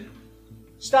ahead.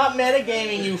 Stop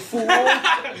metagaming, you fool!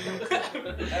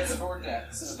 That's 4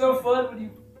 Dex. This is no fun when you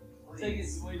take it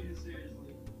way too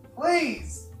seriously.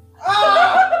 Please.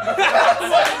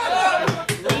 Ah!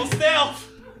 Roll stealth.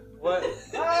 What?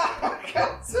 Ah, I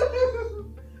got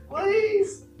 2.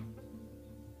 Please.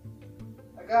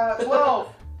 I got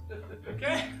 12.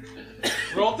 Okay.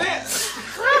 Roll this.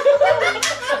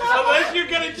 Unless you're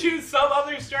gonna choose some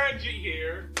other strategy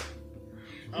here.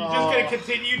 You're just gonna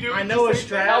continue doing. I know the a same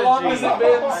strategy. How long has it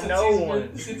been I know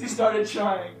one. since he started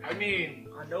trying? thing. I mean,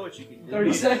 I know what you can do.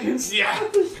 30 seconds? yeah.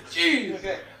 Jeez!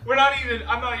 Okay.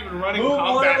 I'm not even running Move one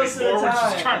combat of us at a anymore. We're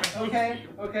just time. trying to move Okay.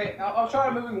 you. Okay. I'll try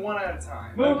moving one at a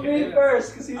time. Move Okay. me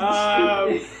first, because he's Um,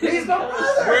 the He's my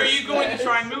brother. Where are you going to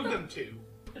try and move them to?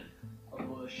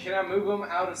 Can I move them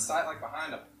out of sight, like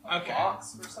behind a Okay.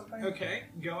 box or something? Okay,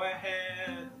 go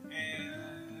ahead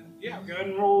and go ahead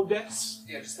and roll dex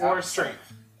Yeah, just or out.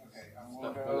 strength. Okay, I'm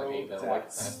gonna go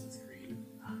Dex.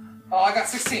 Oh, I got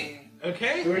 16.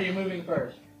 Okay. Who are you moving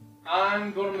first?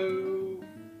 I'm gonna move.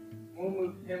 We'll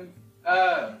move him.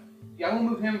 I'm gonna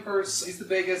move him first. He's the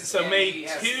biggest. So and he make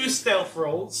has 2 stealth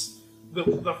rolls.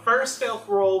 The first stealth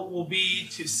roll will be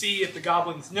to see if the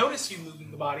goblins notice you moving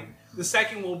the body. The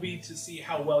second will be to see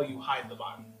how well you hide the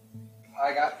body.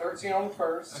 I got 13 on the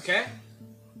first. Okay.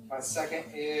 My second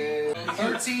is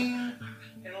 13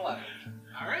 and 11.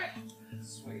 All right.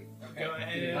 Sweet. Okay. Go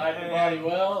ahead. Did you hide the body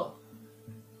well?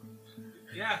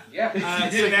 Yeah. Yeah.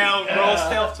 So now roll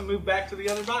stealth to move back to the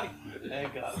other body.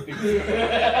 Thank God.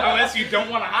 Unless you don't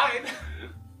want to hide.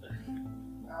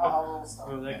 Oh, stop.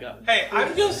 Oh, thank God. Hey,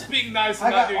 I'm just being nice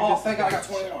and I not got. doing Oh, this. thank God, I got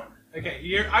 21.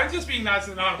 Okay, I'm just being nice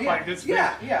and not applying this.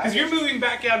 Yeah. Because you're moving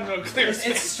back out into a clear It's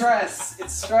space. stress.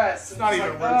 It's stress. It's not even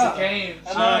like, worth It's ah. a game.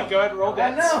 I know. Go ahead and roll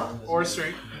I dex know. or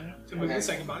strength to move Okay. the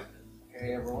second body.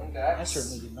 Okay, rolling Dex. I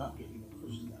certainly did not get you to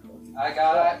push that button. I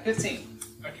got 15.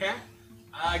 Okay.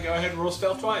 Go ahead and roll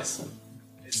stealth twice.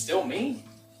 It's still me.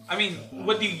 I mean,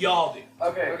 what do y'all do?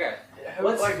 Okay. Okay.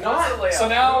 Let's Like, not. what's the layout? So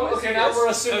now, Who is okay, now this? we're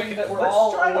assuming Okay. that we're Let's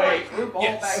all try to awake. like group all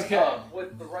Yes. back Okay. up.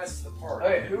 With the rest of the party.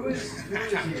 Okay, who is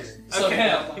here? So Okay.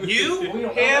 him. You, We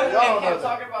don't him, No, and I'm him.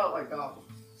 talking about like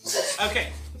goblins. Okay.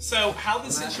 So how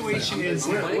the situation is?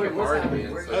 What's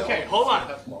happening? Okay, hold on.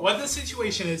 What the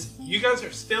situation is? You guys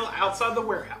are still outside the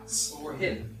warehouse. We're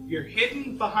hidden. You're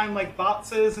hidden behind like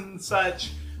boxes and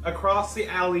such across the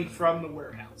alley from the How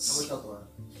warehouse. much health do I have?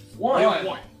 You One. have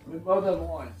one. We both have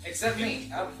one. Except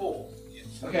me. I'm full.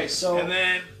 Okay, so And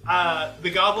then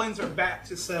the goblins are back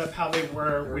to set up how they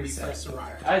were when you first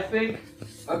arrived. I think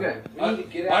Okay. We need to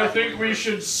get out. I think we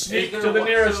should sneak Is to there the one-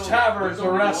 nearest so tavern there's to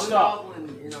only rest one up.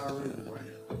 goblin in our room right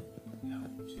now.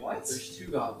 What? There's 2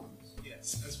 goblins.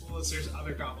 Yes, as well as there's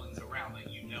other goblins around that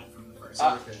you know from the first.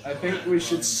 I think we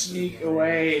should sneak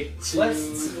away to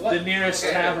the nearest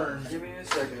okay. tavern. Give me a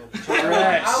second.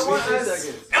 Alright. I want Give me a us.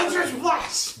 second. Eldritch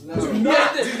Blast! No. Do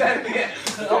not do that again.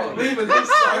 I'm leaving this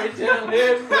sorry tale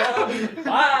here.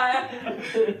 Bye.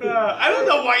 I don't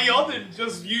know why y'all didn't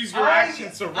just use your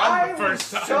actions to run the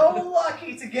first time. so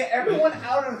lucky to get everyone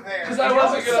out of there. Because I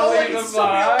wasn't gonna leave them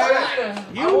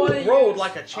behind. You rolled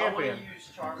like a I want champion. to use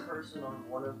Charm Person on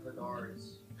one of the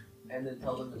guards and then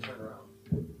tell them to turn around.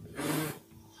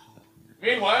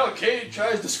 Meanwhile, Cade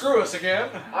tries to screw us again.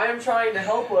 I am trying to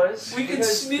help us. We can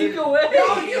because sneak the- away.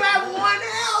 No, you have 1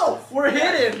 elf. We're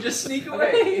hidden. Just sneak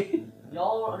away.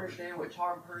 Y'all don't understand what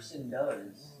Charm Person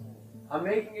does. I'm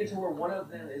making it to where one of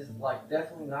them is like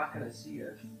definitely not gonna see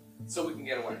us, So we can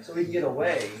get away. so we can get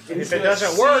away. And if it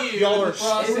doesn't work, y'all are If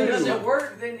it screwed. doesn't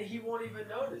work, then he won't even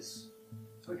notice.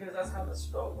 Because that's how the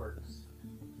spell works.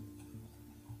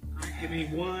 Alright, give me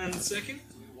 1 second.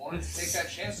 wanted to take that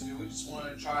chance to do. We just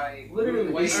wanted to try. Literally,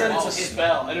 the way He said they're it's all a hidden.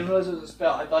 spell. I didn't realize it was a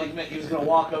spell. I thought he meant he was going to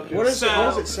walk up to What it.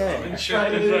 does it say?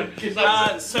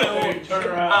 Turn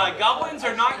around. Goblins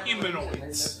are not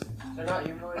humanoids. They're not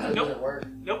humanoids. It Nope. doesn't work.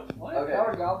 Nope. What? Okay. How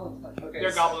are goblins? Okay.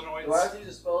 They're Do I goblinoids. have to use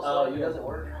a spell Oh, slot if it yeah. doesn't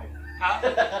work? Huh? Do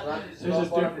I have to use a There's spell a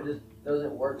slot if it just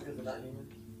doesn't work because they're not human?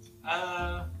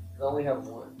 I only have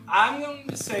one. I'm going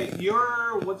to say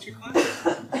what's your class?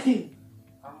 I'm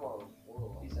a warlock.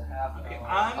 He's a half. Okay, elf.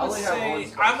 I'm gonna only have one say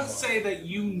spell I'm gonna slot. say that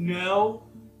you know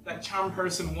that charm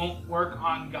person won't work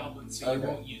on goblins, so you Okay.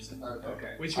 won't use it.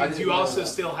 Okay. Which I means didn't you know also that.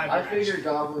 still have I your action. figured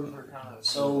goblins were kind of.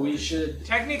 So we should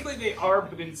Technically they are,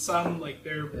 but in some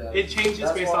Yeah. it changes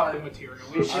That's based off why- the material.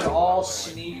 we should all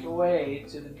sneak away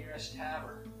to the nearest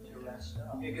tavern to rest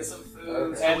up. Yeah, get some food.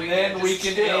 Okay. so And then we just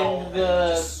can chill end the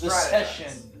just strategize.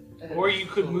 session. Or you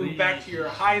could move back to your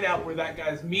hideout where that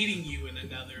guy's meeting you in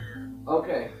another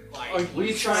Okay. like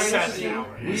We trying to 7 sneak-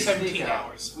 hours. we 17 sneak out.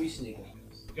 hours. We sneak in.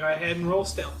 Go ahead and roll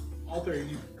stealth. All three of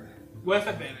you. With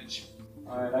advantage.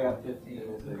 Alright, I got 15.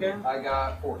 Okay. I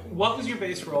got 14. What was your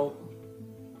base roll?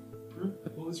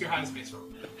 What was your highest base roll?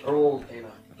 I rolled a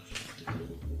 9.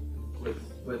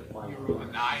 With my You rolled a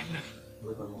 9.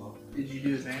 with my mom. Did you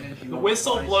do advantage? The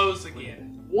whistle blows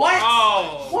again. What?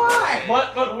 Oh! Why?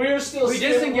 But we're still We we're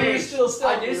disengage. still I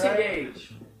stealthy, right?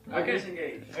 disengage. I Okay.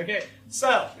 disengage. Okay,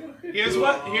 so here's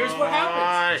what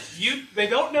happens. They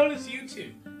don't notice you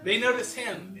two. They notice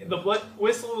him. The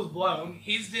whistle was blown.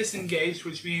 He's disengaged,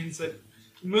 which means that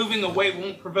moving away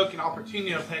won't provoke an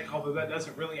opportunity attack. Although that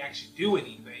doesn't really actually do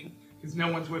anything because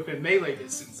no one's within melee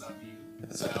distance of you.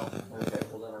 So Okay,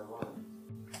 well then I'm wrong.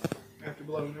 after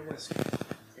blowing the whistle,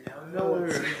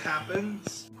 what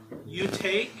happens? You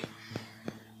take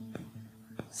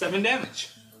 7 damage.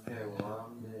 Okay, well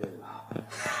I'm dead.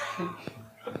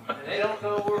 And they don't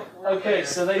know we're Okay, there.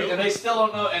 so they still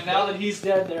don't know, and now that he's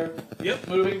dead, they're Yep.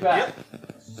 moving back.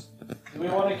 Do we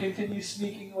want to continue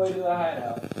sneaking away to the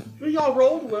hideout? Well, y'all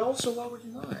rolled well, so why would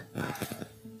you not?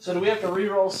 So do we have to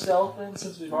re-roll stealth then,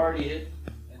 since we've already hit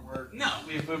and No.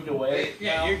 we've moved away?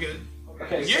 Yeah, now? you're good.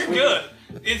 Okay, so You're we- good.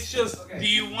 It's just, Okay. do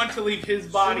you want to leave his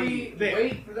body Should we there?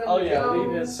 wait for them Oh to yeah, go?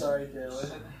 leave his. Sorry,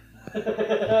 Dylan.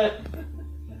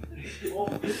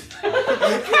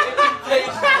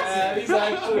 He's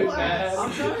actually mad.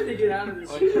 I'm trying to get out of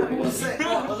this.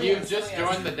 You just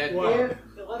joined the dead What? club.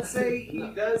 Let's say he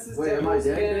does his Wait, am I devil's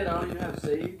dead cannon. yet? I don't even have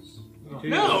saves.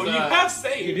 No, you have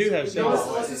saves. You do have saves.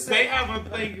 Let's just They say. have a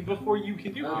thing before you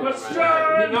can do Okay. it. Let's You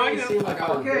try. made me seem like I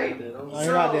was Okay. dead then. No,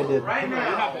 you're not dead, dude. Right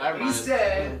now, Never mind. he's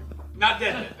dead. Not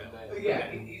dead yet, though.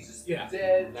 Yeah, he's just Yeah.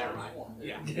 dead. Never mind.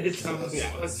 Yeah.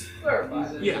 Yeah. Let's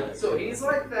clarify. Yeah. So he's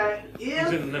like that.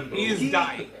 If He is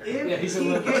dying. If Yeah, he's in he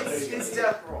limbo. gets his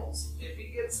death rolls, if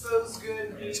he gets those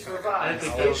good, he revives.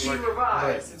 think If that she was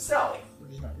revives himself,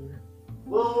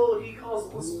 will he cause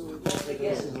the whistle to blow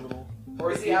again?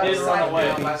 Or is he out of did run sight away.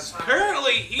 now by the time?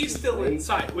 Currently, he's still in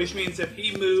sight, which means if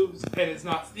he moves and is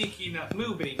not sneaky enough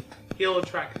moving, he'll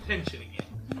attract attention again.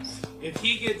 If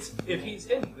he's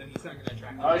hidden, then he's not going to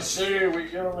attract I attention. see. We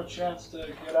give him a chance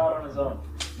to get out on his own.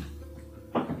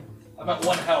 I'm at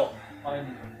 1 health. Mind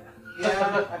you.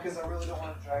 Yeah, because I really don't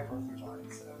want to drag both your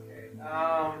bodies. Okay.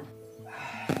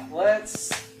 Let's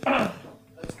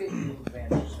get you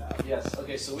advantage now. Yes.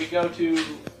 Okay. So we go to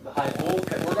the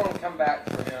hideout, We're going to come back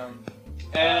for him.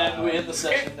 and we end the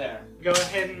session there. Go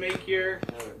ahead and make your.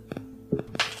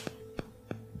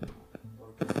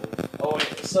 Oh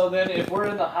wait. So then, if we're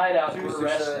in the hideout, Two we're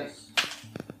resting. success.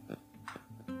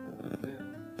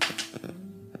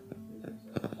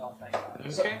 Oh, thank God.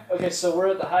 Okay. Okay. So we're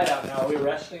at the hideout now. Are we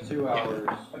resting? 2 hours.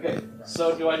 Okay.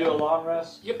 So do I do a long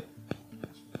rest?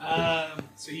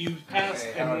 So you passed,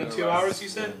 Okay, and how in about 2 the rest? hours you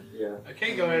said. Yeah.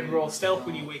 Okay, go ahead and roll stealth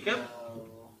when you wake up.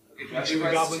 Okay, Make sure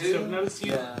the goblins don't notice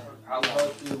you. Yeah. How long?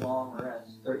 I'll do long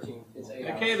rest. 13. It's 8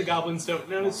 Okay, hours. the goblins don't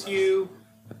notice you.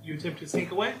 You attempt to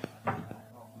sneak away.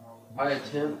 I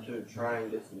attempt to try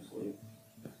and get some sleep.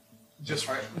 Just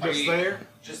Are just you- there.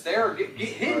 Just there or get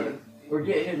hidden? Or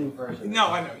get hidden first. No,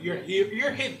 I know you're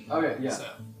hidden. Okay, yeah. So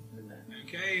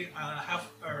okay,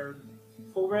 half or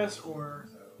full rest or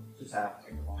Just half.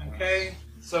 okay.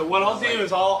 So what I'll do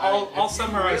is I'll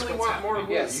summarize really what's want more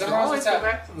happening. Yeah, you can summarize always what's go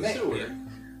back to the happening. sewer.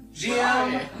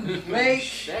 GM,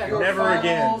 make your Never final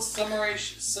again.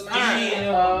 summation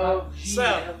Alright.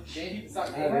 So It's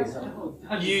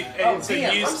not you Oh, so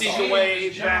damn, you I'm sneak sorry.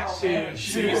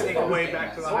 away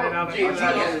back to the hideout Game after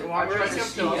that master. long I tried to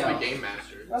rest. tell the game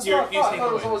master. That's You're- what I you thought. I sneak thought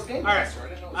it was away. always game Alright. master. I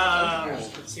didn't know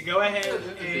it was So go ahead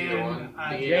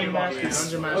and Game master,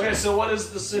 dungeon master. Okay. So what is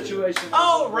the situation?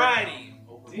 Alrighty.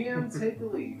 DM, take the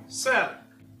lead. So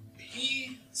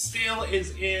he Steel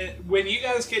is in. When you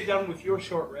guys get done with your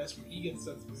short rest, when he gets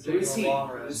done specifically,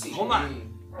 hold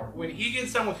on. When he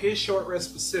gets done with his short rest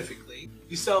specifically,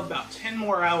 you still have about 10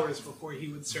 more hours before he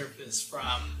would surface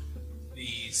from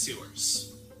the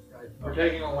sewers. We're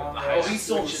taking a long Oh, rest. he's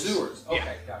still in the which is- sewers. Okay,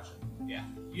 yeah. gotcha. Yeah.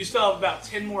 You still have about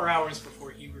 10 more hours before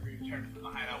he would return from the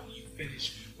hideout when you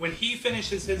finish. When he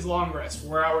finishes his long rest,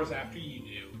 4 hours after you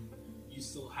do, you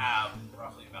still have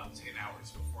roughly about 10 hours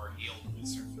before he'll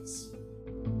resurface.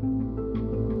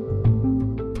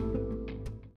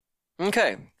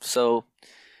 Okay, so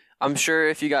I'm sure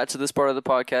if you got to this part of the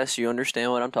podcast, you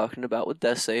understand what I'm talking about with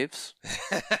death saves.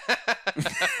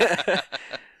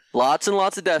 Lots and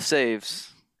lots of death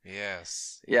saves.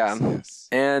 Yes. Yeah. Yes.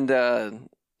 And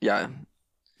yeah.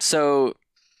 So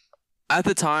at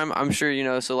the time, I'm sure you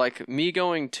know, so like me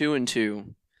going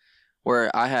 2-2,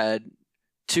 where I had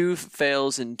 2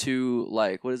 fails and 2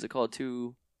 like what is it called?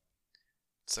 2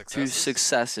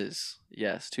 successes.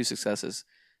 Yes, 2 successes.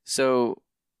 So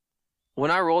when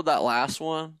I rolled that last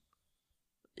one,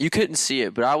 you couldn't see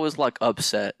it, but I was like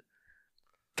upset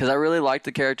because I really liked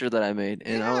the character that I made,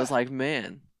 and I was like,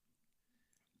 man,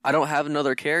 I don't have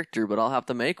another character, but I'll have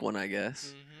to make one, I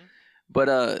guess.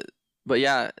 Mm-hmm. But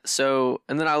yeah. So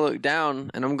and then I looked down,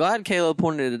 and I'm glad Caleb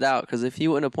pointed it out because if he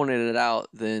wouldn't have pointed it out,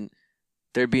 then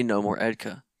there'd be no more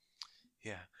Edka.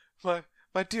 Yeah.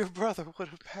 My dear brother would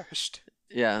have perished.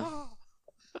 Yeah.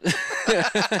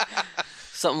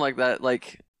 Something like that.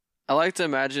 Like I like to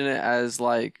imagine it as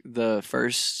like the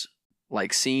first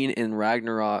like scene in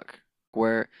Ragnarok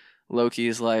where Loki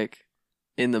is like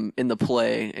in the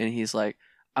play and he's like,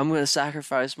 I'm gonna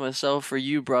sacrifice myself for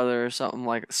you, brother, or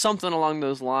something along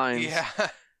those lines. Yeah.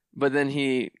 But then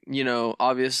he, you know,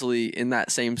 obviously in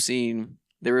that same scene,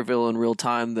 they reveal in real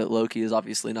time that Loki is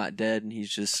obviously not dead and he's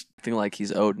just acting like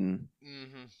he's Odin.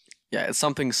 Mm-hmm. Yeah, it's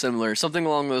something similar, something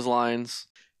along those lines.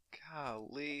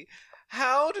 Golly.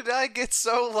 How did I get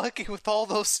so lucky with all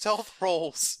those stealth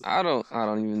rolls? I don't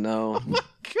even know.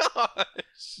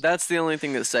 Gosh. That's the only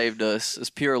thing that saved us. Is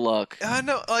pure luck. I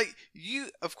know, like,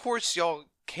 of course, y'all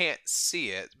can't see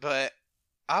it, but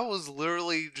I was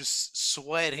literally just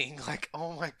sweating, like,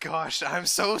 oh my gosh, I'm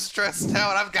so stressed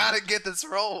out, I've got to get this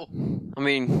roll. I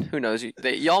mean, who knows?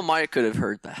 Y'all might could have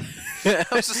heard that. I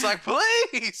was just like,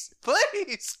 please,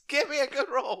 give me a good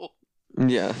roll.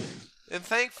 Yeah. And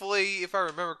thankfully, if I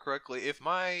remember correctly, if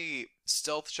my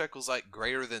stealth check was like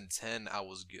greater than 10, I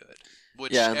was good.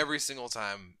 Which every single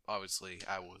time, obviously,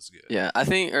 I was good. Yeah, I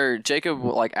think, or Jacob,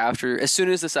 like as soon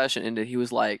as the session ended, he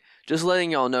was like, just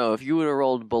letting y'all know, if you would have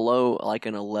rolled below like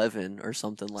an 11 or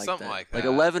something like that. Like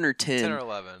 11 or 10. 10 or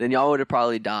 11. Then y'all would have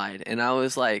probably died. And I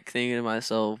was like thinking to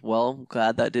myself, well,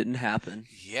 glad that didn't happen.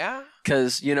 Yeah?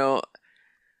 Because, you know,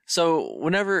 so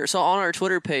on our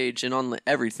Twitter page and on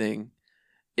everything,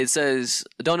 it says,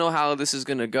 don't know how this is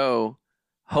going to go.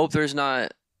 Hope there's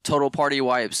not total party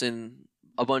wipes and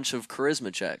a bunch of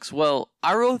charisma checks. Well,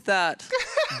 I wrote that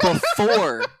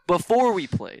before we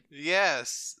played.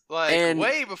 Yes. Like, And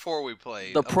way before we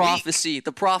played. The prophecy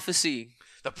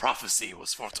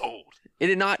was foretold. It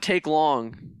did not take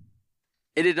long.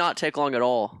 It did not take long at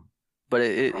all. But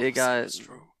it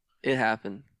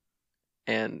happened.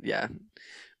 And yeah.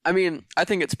 I mean, I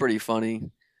think it's pretty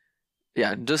funny.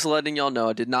 Yeah, just letting y'all know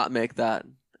I did not make that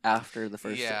after the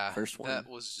first one. That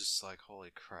was just like, holy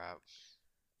crap.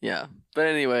 Yeah. But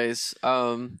anyways,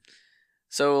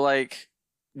 so like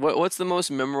what's the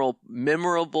most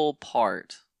memorable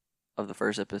part of the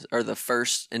first episode or the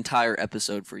first entire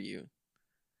episode for you?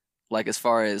 Like as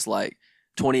far as like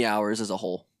 20 hours as a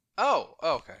whole. Oh,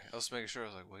 okay. I was making sure. I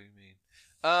was like, what do you mean?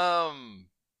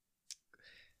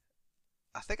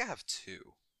 I think I have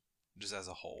 2, just as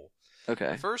a whole.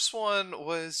 Okay. The first one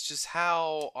was just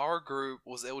how our group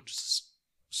was able to just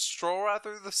stroll right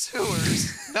through the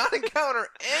sewers, not encounter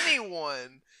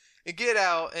anyone, and get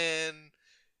out, and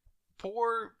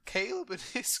poor Caleb and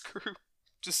his group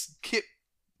just get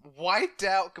wiped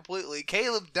out completely.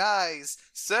 Caleb dies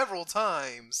several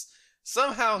times,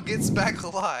 somehow gets back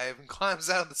alive, and climbs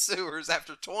out of the sewers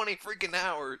after 20 freaking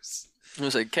hours. I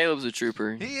was like, Caleb's a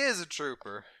trooper. He is a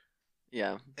trooper.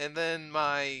 Yeah. And then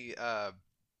my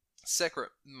second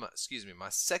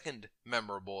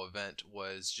memorable event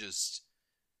was just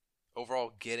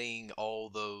overall getting all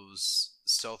those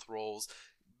stealth rolls.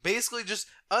 Basically just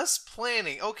us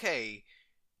planning, okay,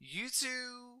 you 2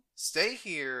 stay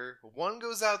here, one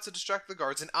goes out to distract the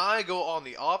guards, and I go on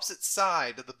the opposite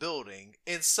side of the building,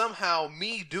 and somehow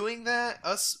me doing that,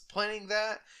 us planning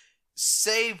that,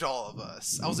 saved all of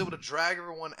us. I was able to drag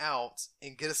everyone out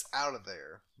and get us out of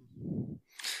there.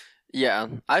 Yeah,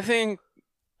 I think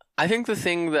the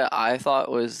thing that I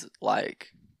thought was like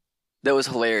that was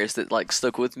hilarious that like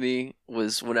stuck with me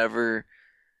was whenever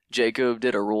Jacob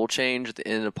did a rule change at the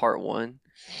end of part 1,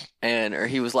 and or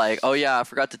he was like, "Oh yeah, I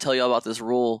forgot to tell you all about this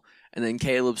rule," and then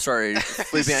Caleb started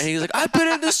flipping out. He was like, "I've been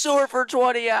in the sewer for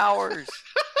 20 hours,"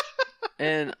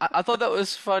 and I thought that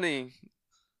was funny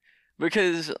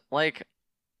because like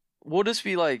we'll just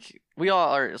be like we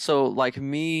all are so like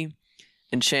me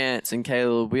and Chance and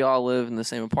Caleb, we all live in the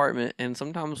same apartment, and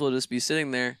sometimes we'll just be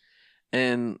sitting there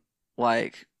and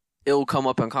like it'll come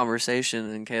up in conversation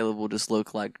and Caleb will just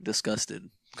look like disgusted.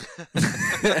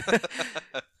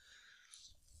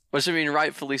 Which I mean,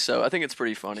 rightfully so. I think it's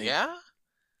pretty funny. Yeah?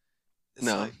 It's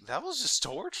No. like, that was just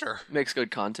torture. Makes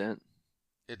good content.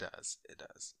 It does. It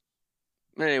does.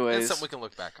 Anyways, It's something we can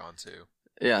look back on too.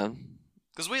 yeah.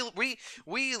 Because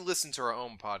we listen to our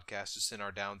own podcast just in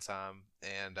our downtime,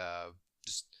 and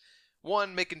just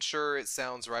one, making sure it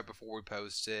sounds right before we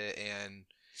post it, and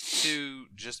two,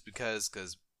 just because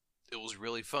it was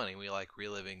really funny. We like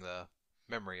reliving the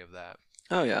memory of that.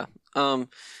 Oh yeah.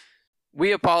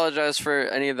 We apologize for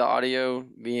any of the audio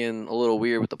being a little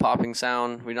weird with the popping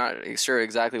sound. We're not sure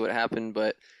exactly what happened,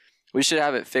 but we should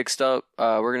have it fixed up.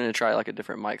 We're gonna try like a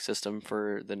different mic system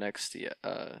for the next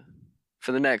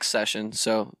session,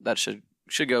 so that should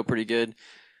go pretty good.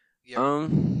 Yeah,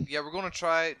 yeah, we're going to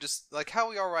try, just like how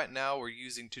we are right now, we're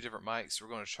using 2 different mics. We're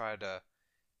going to try to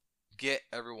get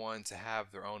everyone to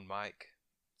have their own mic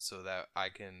so that I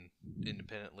can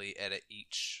independently edit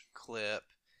each clip,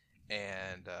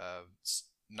 and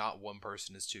not one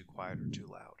person is too quiet or too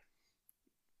loud.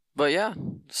 But yeah,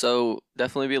 so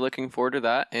definitely be looking forward to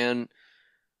that, and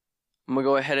I'm going to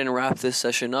go ahead and wrap this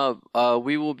session up.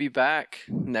 We will be back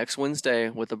next Wednesday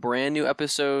with a brand new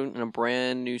episode and a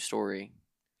brand new story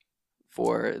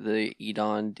for the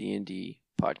Edon D&D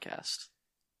podcast.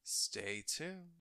 Stay tuned.